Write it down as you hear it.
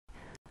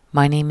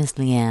My name is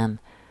Leanne.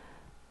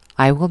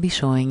 I will be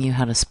showing you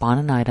how to spawn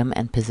an item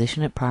and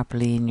position it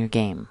properly in your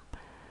game.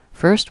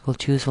 First, we'll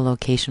choose a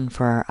location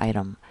for our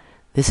item.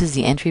 This is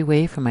the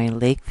entryway for my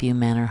Lakeview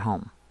Manor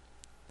home.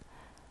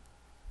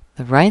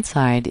 The right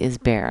side is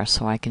bare,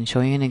 so I can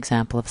show you an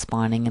example of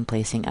spawning and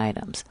placing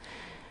items.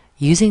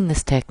 Using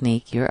this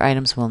technique, your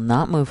items will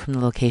not move from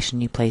the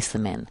location you place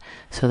them in,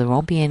 so there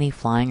won't be any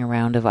flying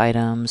around of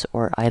items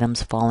or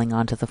items falling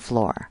onto the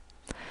floor.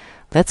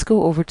 Let's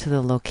go over to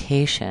the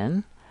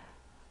location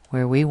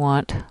where we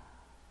want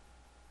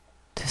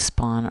to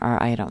spawn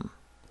our item.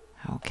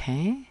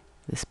 Okay,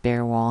 this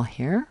bare wall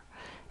here,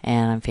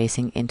 and I'm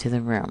facing into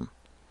the room.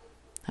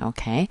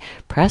 Okay,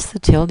 press the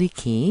tilde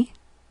key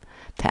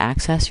to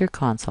access your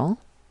console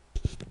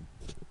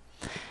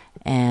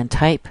and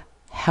type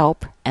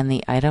help and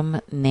the item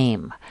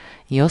name.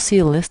 You'll see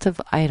a list of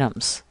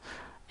items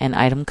and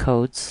item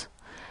codes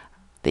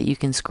that you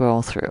can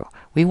scroll through.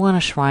 We want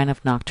a Shrine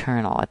of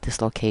Nocturnal at this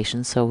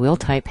location, so we'll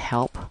type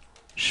help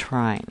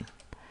shrine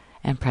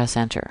and press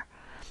enter.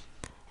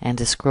 And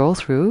to scroll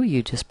through,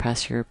 you just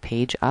press your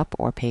page up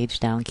or page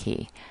down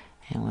key,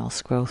 and we'll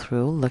scroll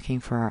through looking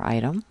for our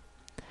item.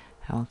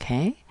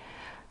 Okay,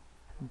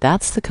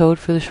 that's the code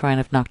for the Shrine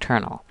of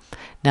Nocturnal.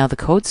 Now the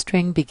code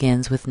string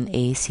begins with an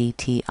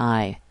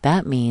ACTI.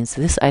 That means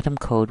this item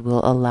code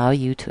will allow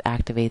you to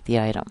activate the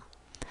item.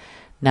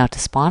 Now to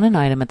spawn an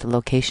item at the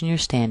location you're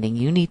standing,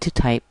 you need to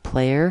type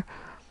player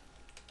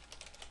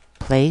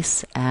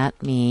place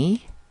at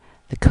me,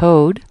 the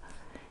code,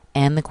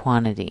 and the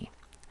quantity.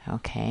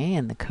 Okay,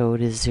 and the code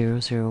is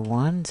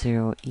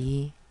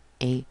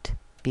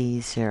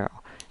 0010E8B0,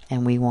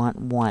 and we want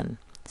 1,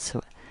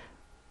 so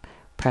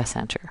press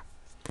enter.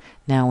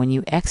 Now when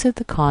you exit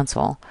the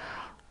console,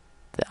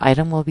 the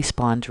item will be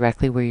spawned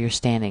directly where you're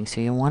standing,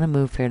 so you'll want to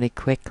move fairly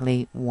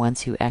quickly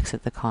once you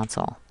exit the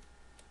console.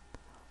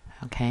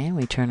 Okay,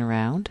 we turn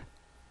around,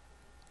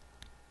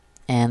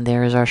 and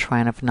there is our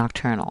Shrine of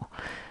Nocturnal.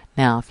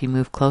 Now if you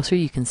move closer,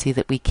 you can see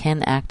that we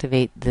can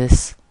activate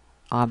this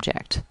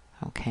object.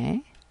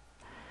 Okay,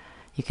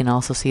 you can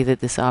also see that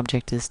this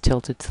object is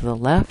tilted to the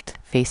left,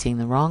 facing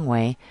the wrong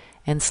way,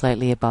 and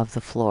slightly above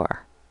the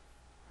floor.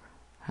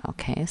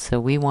 Okay, so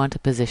we want to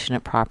position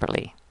it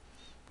properly.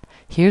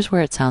 Here's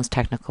where it sounds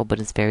technical, but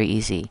it's very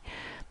easy.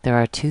 There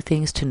are two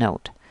things to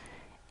note.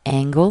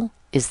 Angle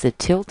is the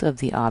tilt of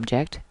the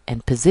object,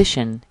 and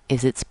position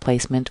is its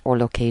placement or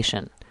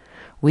location.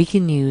 We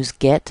can use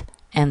get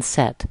and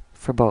set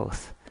for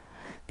both.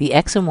 The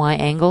X and Y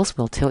angles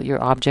will tilt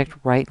your object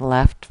right,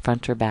 left,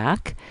 front, or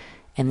back,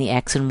 and the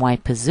X and Y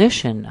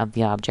position of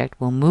the object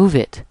will move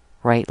it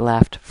right,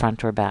 left,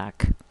 front, or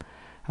back.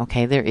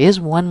 Okay, there is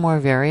one more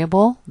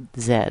variable,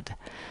 Z.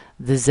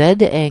 The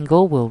Z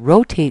angle will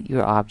rotate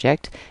your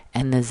object,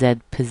 and the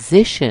Z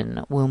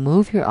position will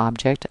move your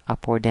object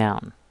up or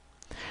down.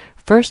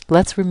 First,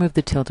 let's remove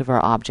the tilt of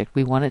our object.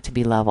 We want it to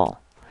be level.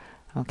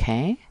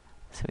 Okay,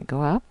 so we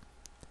go up,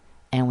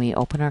 and we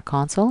open our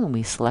console, and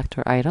we select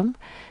our item.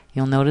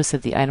 You'll notice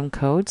that the item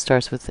code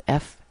starts with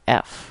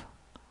FF.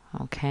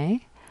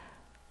 Okay?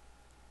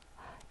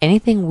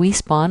 Anything we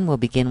spawn will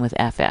begin with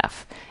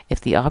FF. If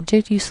the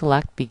object you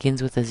select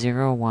begins with a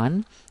 0 or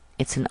 1,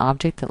 it's an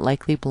object that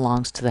likely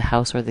belongs to the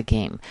house or the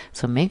game.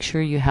 So make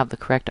sure you have the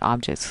correct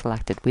object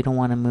selected. We don't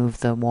want to move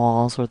the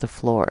walls or the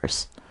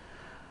floors.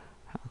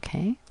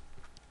 Okay?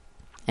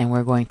 And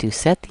we're going to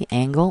set the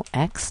angle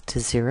X to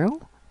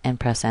 0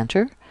 and press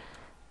enter.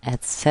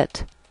 And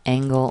set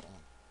angle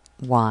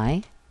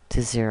Y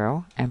to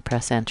 0 and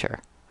press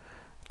enter.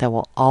 That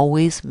will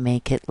always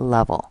make it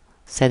level.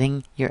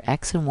 Setting your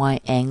X and Y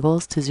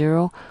angles to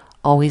 0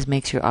 always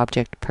makes your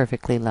object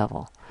perfectly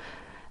level.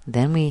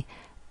 Then we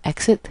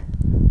exit,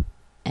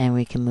 and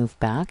we can move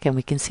back, and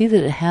we can see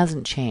that it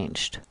hasn't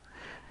changed.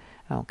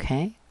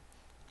 Okay.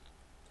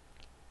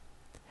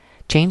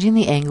 Changing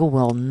the angle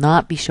will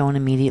not be shown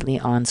immediately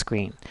on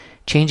screen.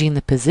 Changing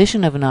the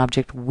position of an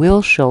object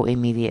will show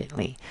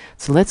immediately.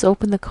 So let's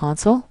open the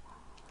console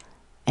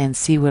and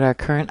see what our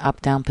current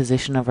up-down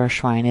position of our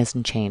shrine is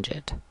and change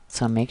it.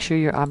 So make sure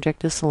your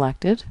object is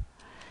selected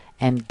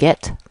and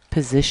get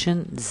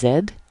position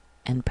Z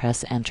and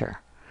press enter.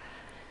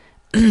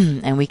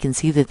 And we can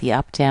see that the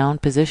up-down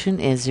position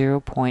is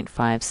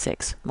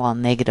 0.56, well,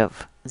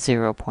 negative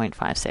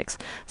 0.56.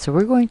 So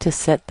we're going to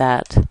set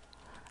that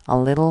a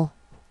little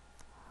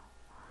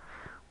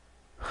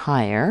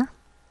higher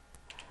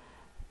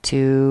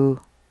to,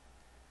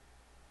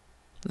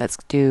 let's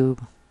do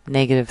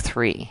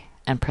 -3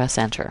 and press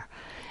enter.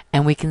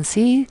 And we can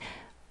see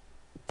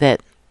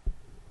that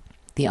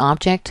the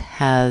object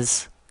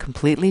has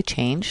completely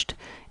changed.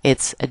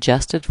 It's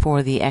adjusted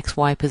for the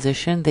XY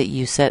position that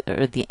you set,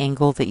 or the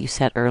angle that you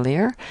set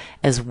earlier,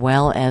 as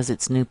well as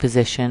its new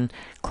position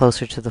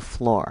closer to the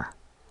floor.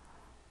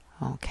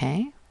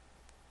 Okay.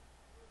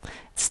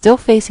 It's still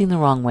facing the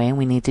wrong way, and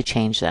we need to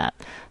change that.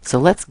 So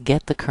let's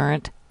get the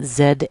current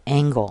Z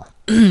angle.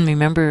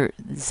 Remember,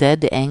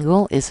 Z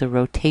angle is the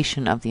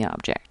rotation of the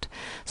object.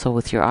 So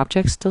with your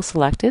object still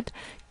selected,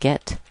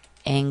 get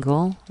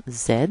angle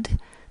Z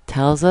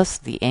tells us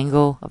the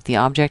angle of the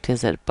object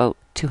is at about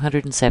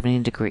 270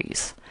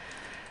 degrees.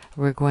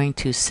 We're going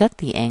to set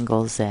the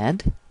angle Z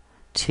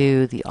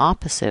to the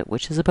opposite,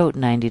 which is about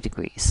 90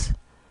 degrees,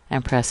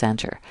 and press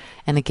enter.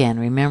 And again,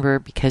 remember,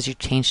 because you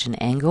changed an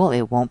angle,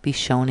 it won't be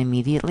shown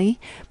immediately,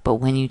 but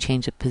when you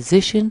change a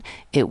position,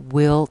 it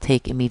will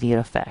take immediate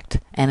effect.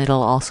 And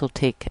it'll also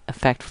take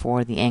effect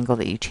for the angle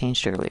that you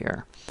changed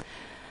earlier.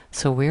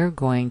 So we're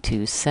going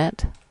to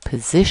set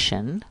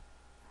position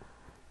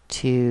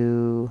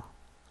to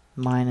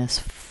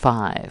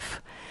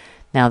 -5.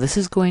 Now this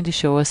is going to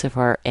show us if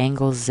our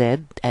angle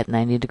Z at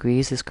 90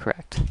 degrees is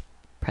correct.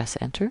 Press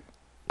enter.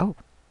 Oh,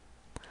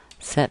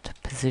 set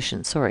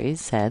position, Z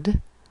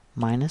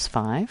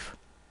 -5,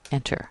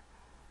 enter.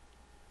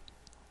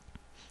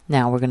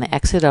 Now we're going to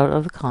exit out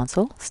of the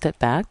console, step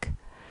back,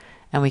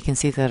 and we can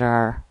see that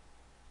our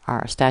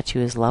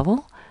statue is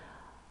level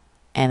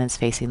and it's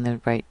facing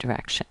the right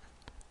direction.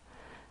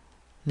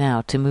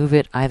 Now to move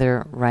it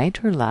either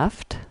right or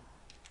left,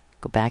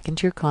 go back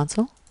into your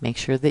console, make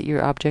sure that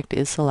your object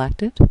is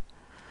selected,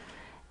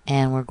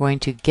 and we're going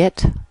to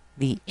get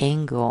the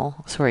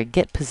angle,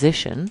 get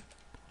position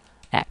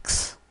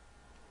X,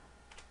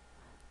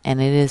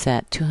 and it is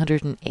at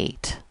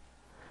 208.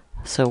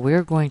 So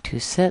we're going to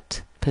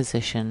set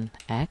position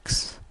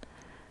X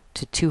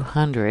to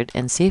 200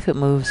 and see if it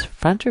moves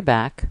front or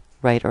back,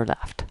 right or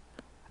left.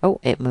 Oh,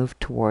 it moved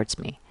towards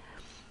me.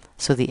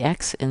 So the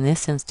X in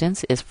this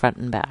instance is front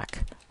and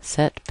back.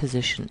 Set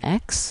position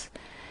X,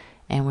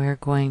 and we're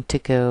going to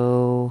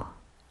go,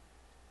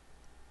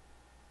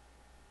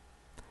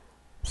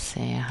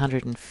 say,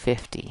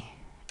 150.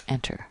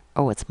 Enter.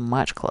 Oh, it's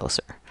much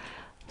closer.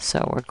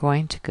 So we're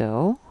going to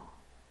go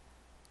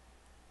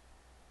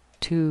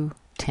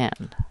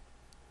 210.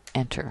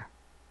 Enter.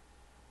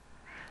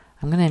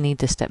 I'm going to need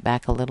to step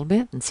back a little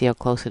bit and see how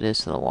close it is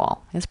to the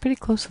wall. It's pretty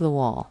close to the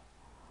wall.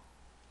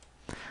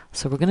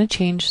 So we're going to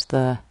change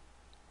the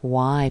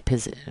Y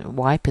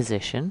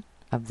position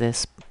of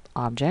this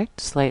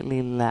object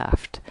slightly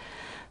left.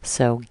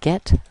 So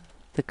get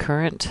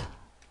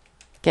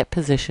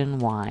position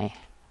Y,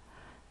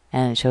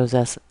 and it shows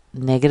us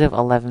negative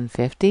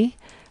 1150.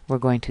 We're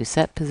going to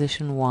set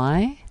position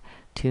Y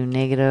to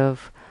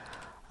negative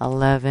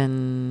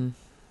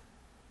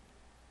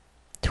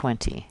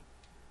 1120.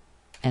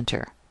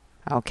 Enter.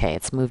 Okay,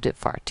 it's moved it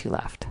far to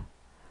left.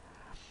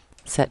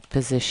 Set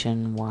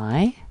position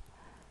Y,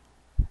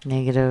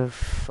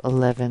 negative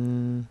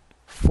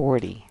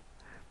 1140.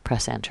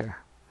 Press enter.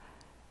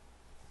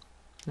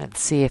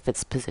 Let's see if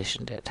it's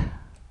positioned it.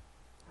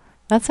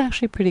 That's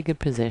actually a pretty good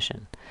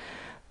position.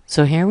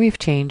 So here we've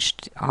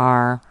changed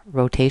our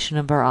rotation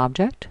of our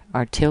object,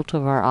 our tilt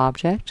of our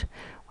object,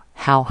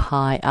 how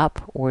high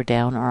up or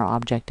down our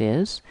object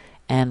is,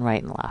 and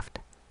right and left.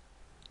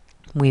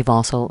 We've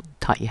also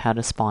taught you how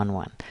to spawn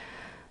one.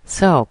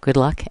 So good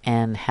luck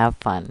and have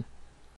fun.